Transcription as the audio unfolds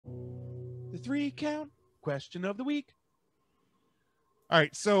The 3-count question of the week. All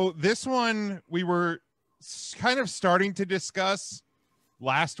right, so this one we were kind of starting to discuss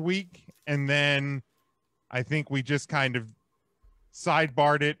last week, and then I think we just kind of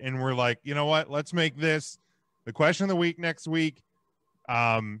sidebarred it, and we're like, you know what? Let's make this the question of the week next week,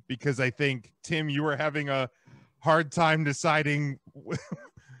 because I think, Tim, you were having a hard time deciding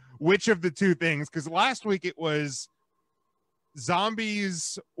which of the two things, because last week it was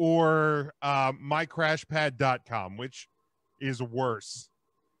zombies or mycrashpad.com, which is worse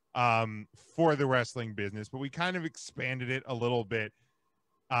for the wrestling business, but we kind of expanded it a little bit,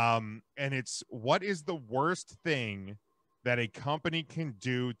 and it's what is the worst thing that a company can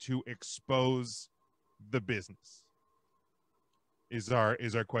do to expose the business is our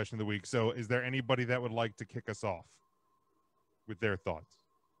question of the week. So is there anybody that would like to kick us off with their thoughts?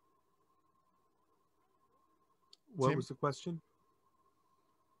 What Tim? was the question?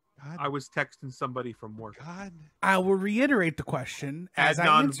 God. I was texting somebody from work. God. I will reiterate the question as I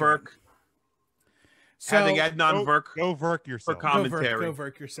answer it. Verk. So Adding Adnan Verk Go Verk for yourself. commentary Go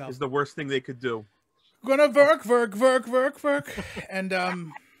Verk yourself. is the worst thing they could do. Gonna Verk. And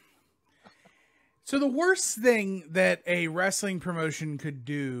so the worst thing that a wrestling promotion could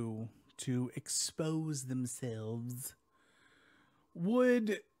do to expose themselves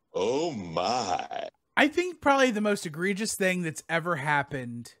would, Oh my. I think, probably the most egregious thing that's ever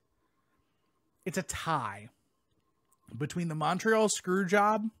happened. It's a tie between the Montreal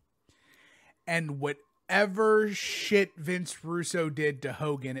Screwjob and whatever shit Vince Russo did to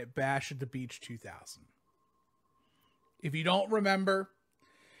Hogan at Bash at the Beach 2000. If you don't remember,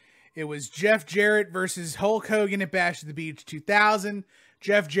 it was Jeff Jarrett versus Hulk Hogan at Bash at the Beach 2000.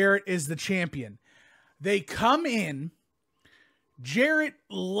 Jeff Jarrett is the champion. They come in, Jarrett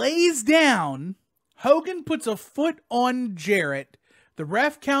lays down, Hogan puts a foot on Jarrett, the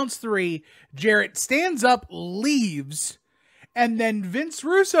ref counts 3, Jarrett stands up, leaves, and then Vince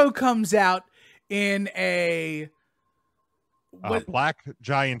Russo comes out in a Black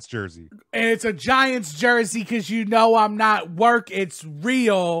Giants jersey. and it's a Giants jersey because you know I'm not work, it's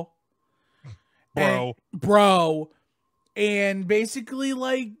real. Bro. And basically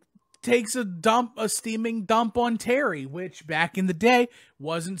like takes a steaming dump on Terry, which back in the day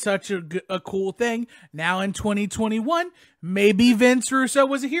wasn't such a cool thing. Now in 2021, maybe Vince Russo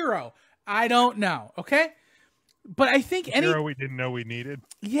was a hero. I don't know. Okay. But I think Hero we didn't know we needed.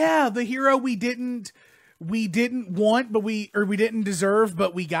 Yeah, the hero we didn't want, but we didn't deserve,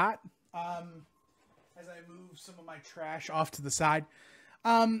 but we got. As I move some of my trash off to the side.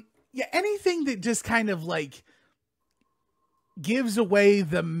 Yeah, anything that just kind of like gives away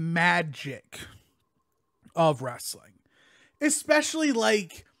the magic of wrestling, especially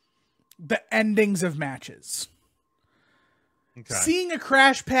like the endings of matches. Okay. Seeing a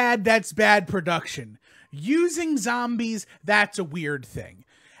crash pad, that's bad production. Using zombies, that's a weird thing.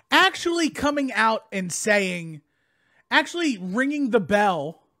 Actually coming out and saying, actually ringing the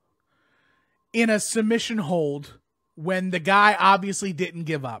bell in a submission hold when the guy obviously didn't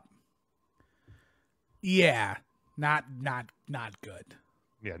give up. Yeah, not good.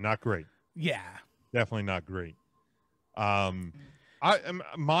 Yeah, not great. Yeah. Definitely not great. Mine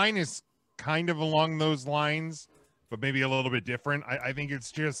is kind of along those lines, but maybe a little bit different. I think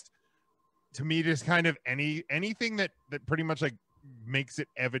it's just, to me, just kind of anything that pretty much like makes it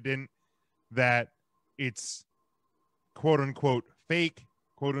evident that it's quote unquote fake,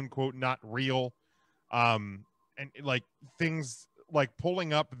 quote unquote not real, and like things like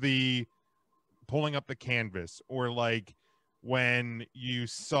pulling up the canvas, or like when you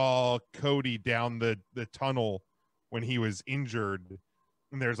saw Cody down the tunnel when he was injured,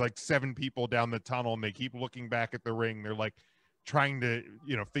 and there's like 7 people down the tunnel and they keep looking back at the ring. They're like trying to,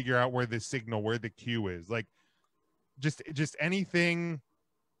 figure out where the signal, where the cue is. Like just anything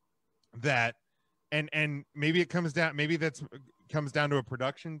that, and maybe it comes down, maybe that's comes down to a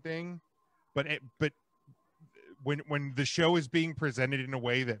production thing, but when the show is being presented in a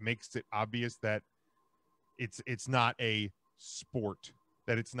way that makes it obvious that it's not a sport,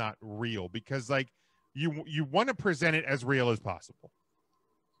 that it's not real, because like you want to present it as real as possible.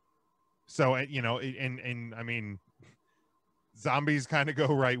 So, and I mean, zombies kind of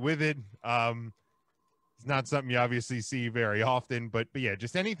go right with it. It's not something you obviously see very often, but yeah,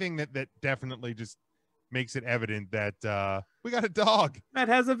 just anything that definitely just makes it evident that we got a dog Matt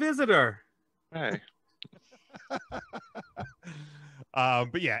has a visitor. Hey.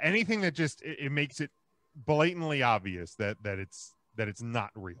 But yeah, anything that just it makes it blatantly obvious that it's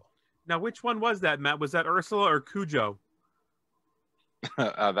not real. Now, which one was that, Matt? Was that Ursula or Cujo?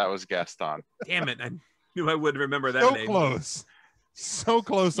 That was Gaston. Damn it. I knew I would remember that So name. close. So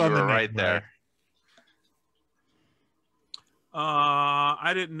close You on the were name, right there.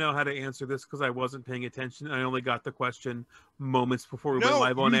 I didn't know how to answer this because I wasn't paying attention. I only got the question moments before we went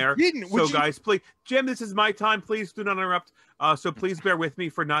live on air. Didn't. So, guys, please, Jim, this is my time. Please do not interrupt. So please bear with me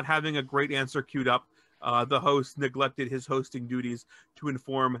for not having a great answer queued up. The host neglected his hosting duties to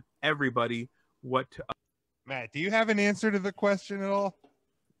inform everybody what. Matt, do you have an answer to the question at all?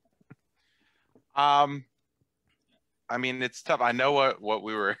 I mean, it's tough. I know what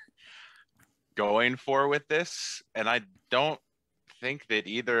we were going for with this, and I don't think that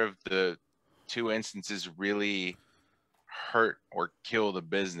either of the two instances really hurt or kill the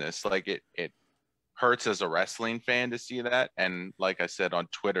business. Like it hurts as a wrestling fan to see that. And like I said on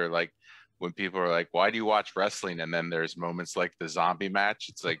Twitter, like when people are like, why do you watch wrestling? And then there's moments like the zombie match.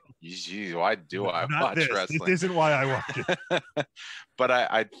 It's like, geez, why do I watch wrestling? This isn't why I watch it. But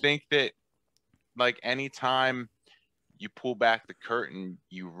I think that like anytime you pull back the curtain,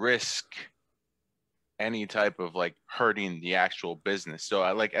 you risk any type of like hurting the actual business. So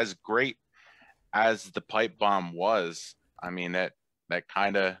I like, as great as the pipe bomb was, I mean, that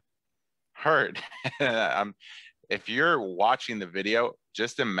kind of hurt. If you're watching the video,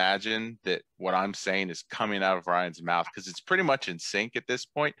 just imagine that what I'm saying is coming out of Ryan's mouth, because it's pretty much in sync at this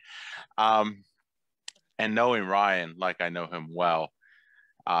point. And knowing Ryan, like I know him well,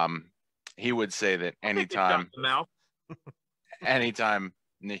 he would say that anytime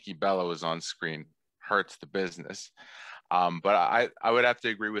Nikki Bella was on screen hurts the business. But I would have to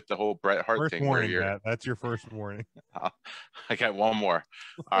agree with the whole Bret Hart First thing. warning, Matt. That's your first warning. I got one more.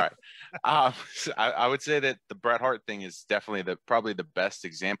 All right. So I would say that the Bret Hart thing is definitely probably the best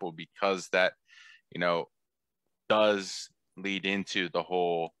example, because that, does lead into the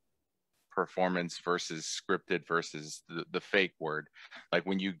whole performance versus scripted versus the fake word. Like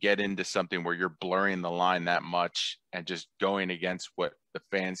when you get into something where you're blurring the line that much and just going against what the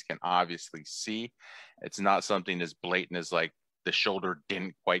fans can obviously see, it's not something as blatant as like the shoulder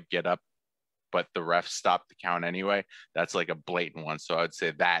didn't quite get up, but the ref stopped the count anyway. That's like a blatant one. So I'd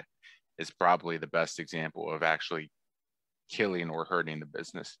say that is probably the best example of actually killing or hurting the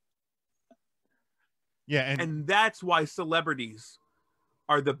business. Yeah, and that's why celebrities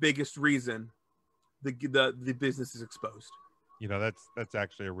are the biggest reason the business is exposed. That's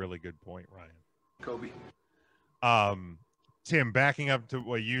actually a really good point, Ryan. Kobe. Tim, backing up to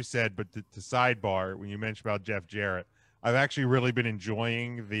what you said, but to sidebar, when you mentioned about Jeff Jarrett, I've actually really been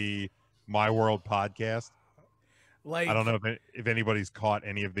enjoying the My World podcast. Like, I don't know if anybody's caught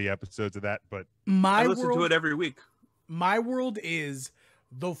any of the episodes of that, but I listen to it every week. My World is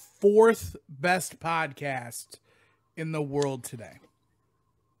the 4th best podcast in the world today.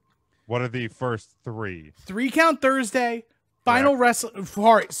 What are the first 3? 3 Count Thursday, Final Wrestling.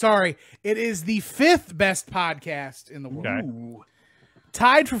 Sorry, it is the 5th best podcast in the world. Okay.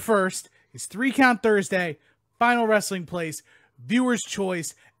 Tied for first is 3 Count Thursday, Final Wrestling Place, Viewer's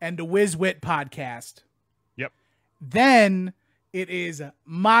Choice, and the Wiz Wit podcast. Yep. Then it is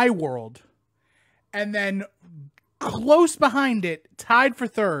My World, and then close behind it, tied for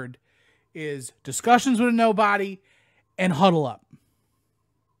third, is Discussions with a Nobody and Huddle Up.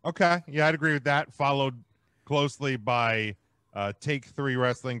 Okay. Yeah, I'd agree with that. Followed closely by Take 3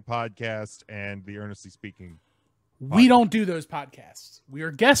 Wrestling Podcast and the Earnestly Speaking podcast. We don't do those podcasts. We are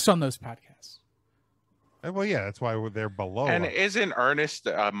guests on those podcasts. Well, yeah, that's why they're below. And us. isn't Ernest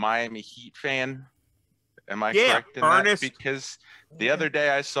a Miami Heat fan? Am I Yeah, correct in Ernest. that? Because the other day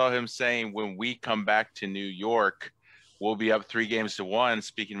I saw him saying, when we come back to New York, we'll be up 3-1,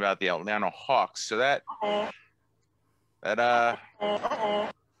 speaking about the Atlanta Hawks. So that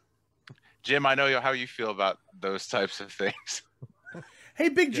Jim, I know how you feel about those types of things. Hey,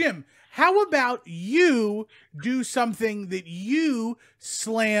 Big Jim, how about you do something that you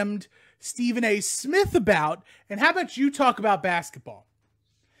slammed Stephen A. Smith about, and how about you talk about basketball?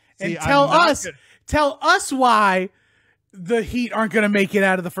 And See, tell us why the Heat aren't going to make it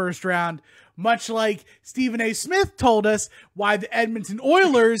out of the first round, much like Stephen A. Smith told us why the Edmonton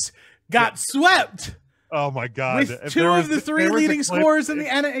Oilers got swept Oh my God! with 2 of the 3 leading scorers in the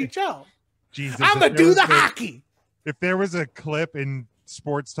NHL. Jesus, I'm going to do the hockey. If there was a clip in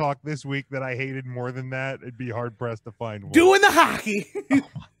sports talk this week that I hated more than that, it'd be hard pressed to find one. Doing the hockey.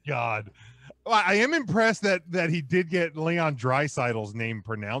 God. Well, I am impressed that he did get Leon Dreisaitl's name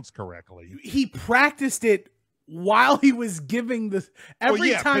pronounced correctly. He practiced it while he was giving the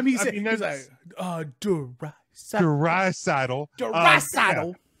time he said, he's like, Dreisaitel.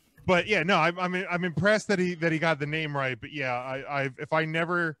 Dreisaitel. But yeah, no, I'm impressed that he got the name right. But yeah, I if I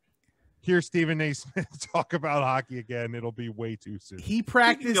never hear Stephen A. Smith talk about hockey again, it'll be way too soon. He Speaking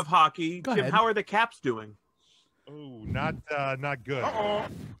practiced. of hockey, Go Jim, ahead. how are the Caps doing? Oh, not good.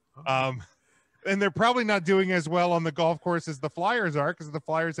 And they're probably not doing as well on the golf course as the Flyers are, because the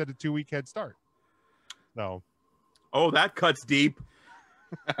Flyers had a 2-week head start. So, Oh, that cuts deep.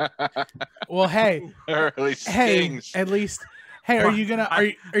 Well, hey, It really hey, stings. at least, hey, are you gonna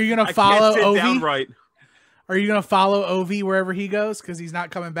I follow can't sit down Ovi? right. Are you gonna follow Ovi wherever he goes? Because he's not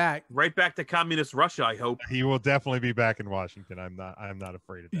coming back. Right back to communist Russia, I hope. he will definitely be back in Washington. I'm not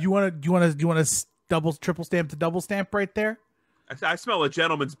afraid of that. You want to double, triple stamp the double stamp right there? I smell a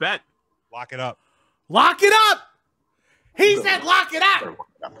gentleman's bet. Lock it up. Lock it up. He said, "Lock it up."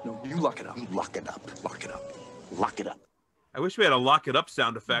 No, you lock it up. Lock it up. Lock it up. Lock it up. I wish we had a lock it up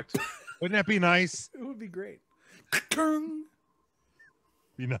sound effect. Wouldn't that be nice? It would be great.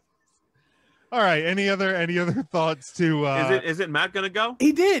 Be nice. All right. Any other thoughts to? Is it Matt gonna go?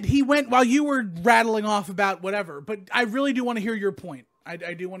 He did. He went while you were rattling off about whatever. But I really do want to hear your point.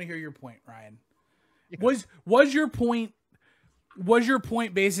 I do want to hear your point, Ryan. Yeah. Was your point? Was your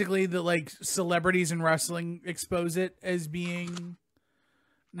point basically that like celebrities in wrestling expose it as being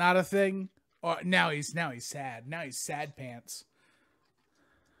not a thing? Or now he's sad. Now he's sad pants.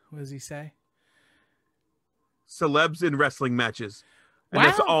 What does he say? Celebs in wrestling matches. And Wow.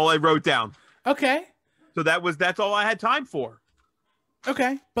 that's all I wrote down. Okay. So that's all I had time for.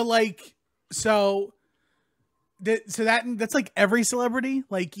 Okay. But like so that's like every celebrity,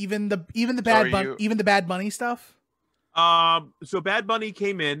 like even the Bad Bunny stuff. So Bad Bunny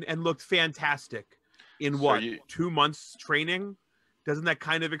came in and looked fantastic in what 2 months training. Doesn't that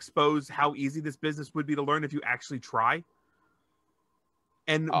kind of expose how easy this business would be to learn if you actually try?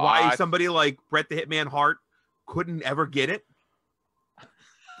 And why somebody like Bret the Hitman Hart couldn't ever get it?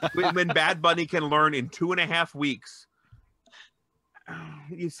 When Bad Bunny can learn in 2.5 weeks.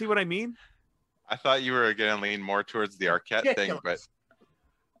 You see what I mean? I thought you were going to lean more towards the Arquette thing,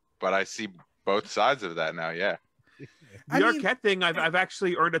 but I see both sides of that now. Yeah. The Arquette thing, I've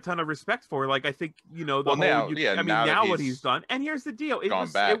actually earned a ton of respect for. Like, I think, now what he's done. And here's the deal. It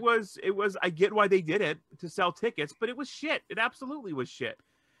was, I get why they did it to sell tickets, but it was shit. It absolutely was shit.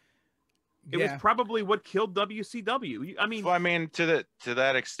 It was probably what killed WCW. To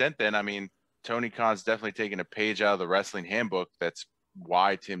that extent, then, Tony Khan's definitely taking a page out of the wrestling handbook. That's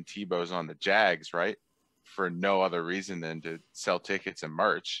why Tim Tebow's on the Jags, right? For no other reason than to sell tickets and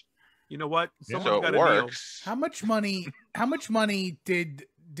merch. You know what? So it works. How much money did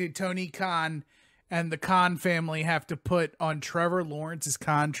Tony Khan and the Khan family have to put on Trevor Lawrence's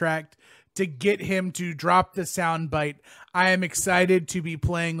contract to get him to drop the soundbite? I am excited to be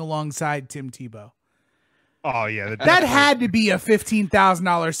playing alongside Tim Tebow. Oh yeah, that had to be a $15,000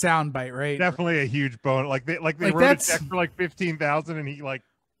 soundbite, right? Definitely a huge bonus. Like they wrote a check for like $15,000, and he so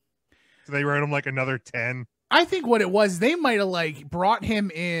they wrote him like another 10. I think what it was, they might have like brought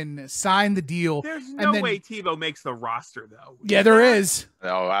him in, signed the deal. There's no way Tebow makes the roster, though. Yeah, there is.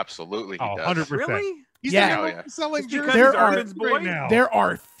 Oh, absolutely. He does. 100%. Really? He's selling jerseys right now. There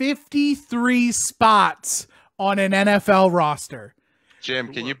are 53 spots on an NFL roster.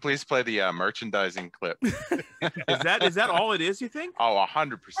 Jim, can you please play the merchandising clip? Is that all it is, you think? Oh,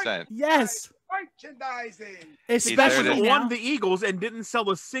 100%. Yes. Merchandising. Especially he won the Eagles and didn't sell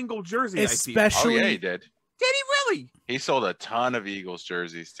a single jersey. Oh yeah, he did. Did he really? He sold a ton of Eagles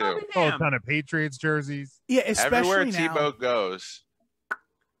jerseys too. Sold a ton of Patriots jerseys. Yeah, especially everywhere now. Tebow goes.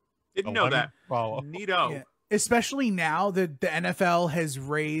 Didn't know that. Follow. Neato. Yeah. Especially now that the NFL has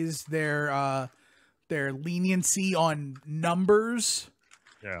raised their leniency on numbers.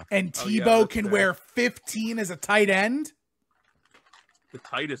 Yeah. And Tebow can wear 15 as a tight end. The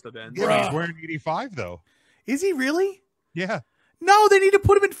tightest of ends. Yeah, he's wearing 85 though. Is he really? Yeah. No, they need to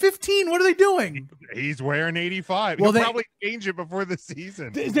put him in 15. What are they doing? He's wearing 85. Well, He'll probably change it before the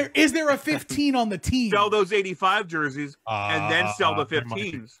season. Is there a 15 on the team? Sell those 85 jerseys and then sell the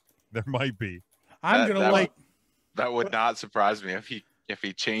 15s. There might be. I'm gonna that would not surprise me if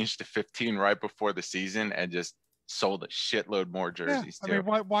he changed to 15 right before the season and just sold a shitload more jerseys too.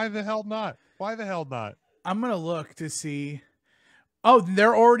 Why the hell not? Why the hell not? I'm gonna look to see. Oh,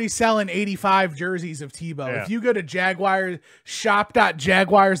 they're already selling 85 jerseys of Tebow. Yeah. If you go to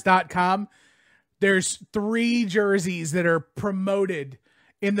shop.jaguars.com, there's 3 jerseys that are promoted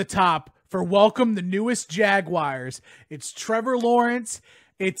in the top for welcome the newest Jaguars. It's Trevor Lawrence,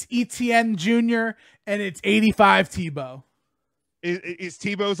 it's Etienne Jr., and it's 85 Tebow. Is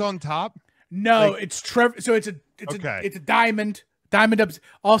Tebow's on top? No, it's Trevor. So it's a diamond. Diamond up.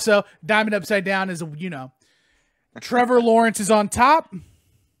 Also, diamond upside down is Trevor Lawrence is on top.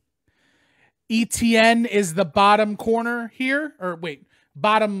 Etienne is the bottom corner here,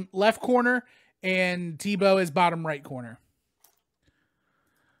 bottom left corner, and Tebow is bottom right corner.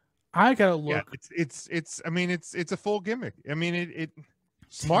 I gotta Yeah, look. it's. I mean, it's a full gimmick. I mean, it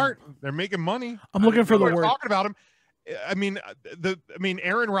smart. They're making money. I'm looking for the We're word. talking about him. I mean,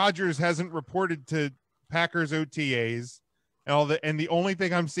 Aaron Rodgers hasn't reported to Packers OTAs and all the, and the only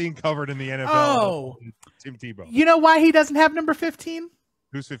thing I'm seeing covered in the NFL Oh. is Tim Tebow. You know why he doesn't have number 15?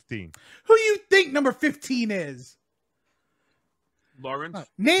 Who's 15? Who you think number 15 is? Lawrence.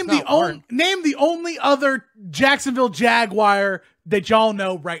 Name It's not name the only other Jacksonville Jaguar that y'all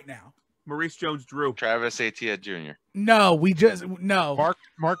know right now. Maurice Jones-Drew. Travis Etienne Jr. No, no.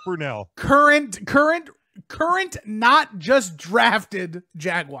 Mark Brunell. Current, not just drafted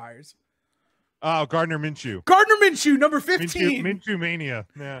Jaguars. Oh, Gardner Minshew. Gardner Minshew, number 15. Minshew mania.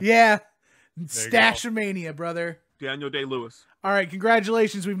 Yeah. Yeah. you Stashmania, brother. Daniel Day-Lewis. All right,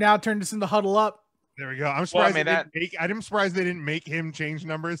 congratulations. We've now turned this into Huddle Up. There we go. I'm surprised. I mean, I'm surprised they didn't make him change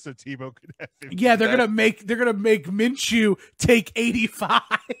numbers so Tebow could have 15. Yeah, they're gonna make Minshew take 85.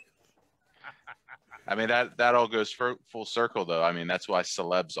 I mean, that all goes full circle, though. I mean, that's why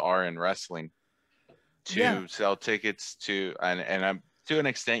celebs are in wrestling to sell tickets to, and I'm to an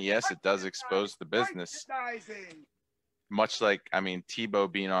extent, yes, it does expose the business. Much like, I mean,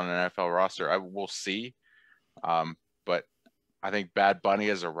 Tebow being on an NFL roster, I will see. But I think Bad Bunny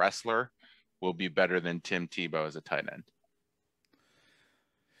as a wrestler will be better than Tim Tebow as a tight end.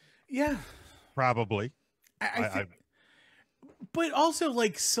 Yeah, Probably. I think, but also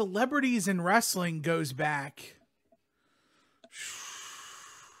like celebrities in wrestling goes back.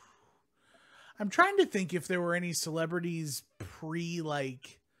 I'm trying to think if there were any celebrities pre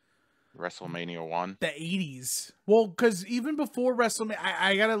like WrestleMania 1. the 80s. Well, because even before WrestleMania,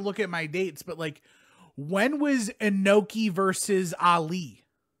 I gotta look at my dates, but like, when was Inoki versus Ali?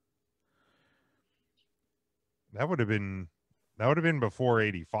 That would have been before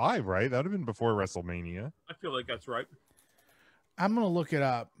 85, right? That would have been before WrestleMania. I feel like that's right. I'm gonna look it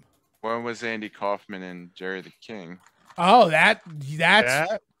up. When was Andy Kaufman and Jerry the King? Oh, that's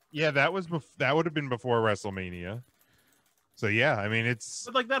That would have been before WrestleMania. So yeah, I mean it's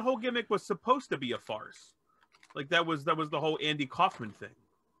But like that whole gimmick was supposed to be a farce. Like that was the whole Andy Kaufman thing.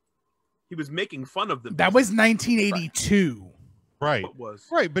 He was making fun of them. that was 1982. right. What was?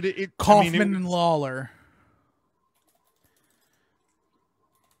 Right, but it Kaufman I mean, and Lawler.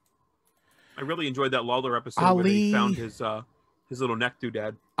 I really enjoyed that Lawler episode where Ali. they found his little neck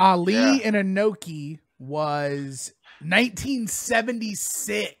doodad. Ali Yeah. and Inoki was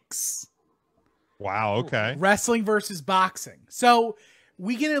 1976. wow, okay. Wrestling versus boxing. So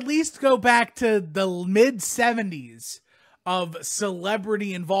we can at least go back to the mid 70s of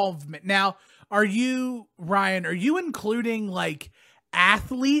celebrity involvement. Now, Ryan, are you including like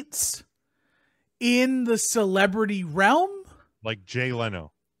athletes in the celebrity realm? Like Jay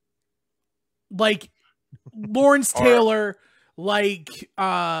Leno. Like Lawrence Or- Taylor, like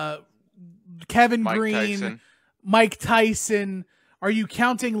Kevin Mike Green, Tyson. Mike Tyson. Are you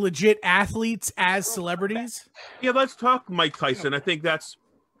counting legit athletes as celebrities? Yeah, let's talk Mike Tyson. I think that's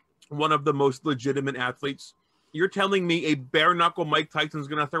one of the most legitimate athletes. You're telling me a bare knuckle Mike Tyson's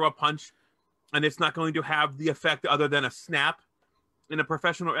going to throw a punch and it's not going to have the effect other than a snap in a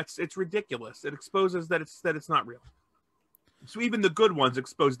professional? It's ridiculous. It exposes that it's not real. So even the good ones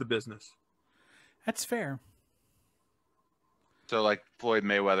expose the business. That's fair. So like Floyd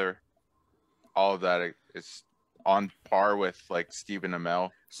Mayweather, all of that is on par with like Stephen Amell.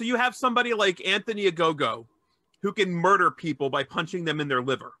 So you have somebody like Anthony Ogogo who can murder people by punching them in their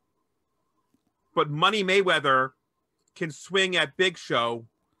liver. But Money Mayweather can swing at Big Show,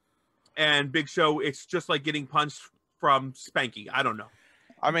 and Big Show, it's just like getting punched from Spanky. I don't know.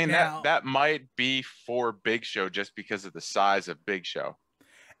 I mean, Now- that might be for Big Show just because of the size of Big Show.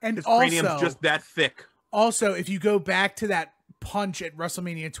 And His cranium's also, just that thick. also, if you go back to that punch at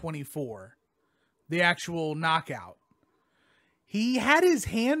WrestleMania 24, the actual knockout, he had his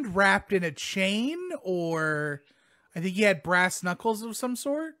hand wrapped in a chain, or I think he had brass knuckles of some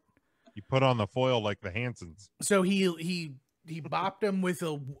sort. You put on the foil like the Hansons. So he bopped him with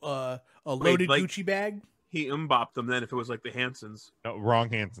a loaded like- Gucci bag. He umbopped them then if it was like the Hansons. No, wrong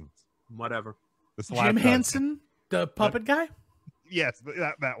Hansons. Whatever. The slap Jim gun. Henson, the puppet guy. Yes,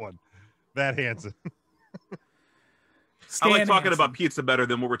 that one. That Hanson. I Stan like talking Hansen. about pizza better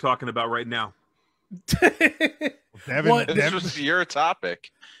than what we're talking about right now. Devin, What? This Devin, was your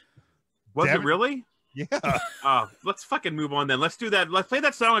topic. Was Devin- it really? yeah. Let's fucking move on then. Let's do that. Let's play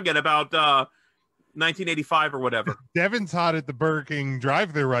that song again about 1985 or whatever. Devin's hot at the Burger King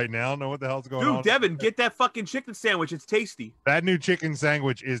drive-thru right now. Know what the hell's going on? Dude, Devin, get that fucking chicken sandwich. It's tasty. That new chicken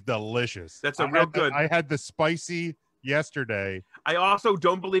sandwich is delicious. That's a I real had good. I had the spicy yesterday. I also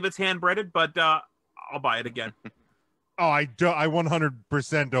don't believe it's hand breaded, but I'll buy it again. Oh, I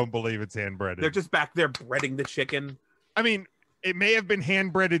 100% don't believe it's hand breaded. They're just back there breading the chicken. I mean, it may have been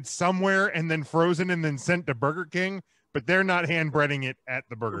hand breaded somewhere and then frozen and then sent to Burger King, but they're not hand breading it at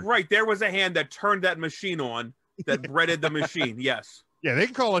the Burger King. Right. There was a hand that turned that machine on that breaded the machine. Yes. Yeah, they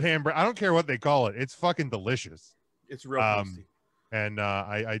can call it hand bread. I don't care what they call it. It's fucking delicious. It's real tasty. And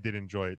I did enjoy it.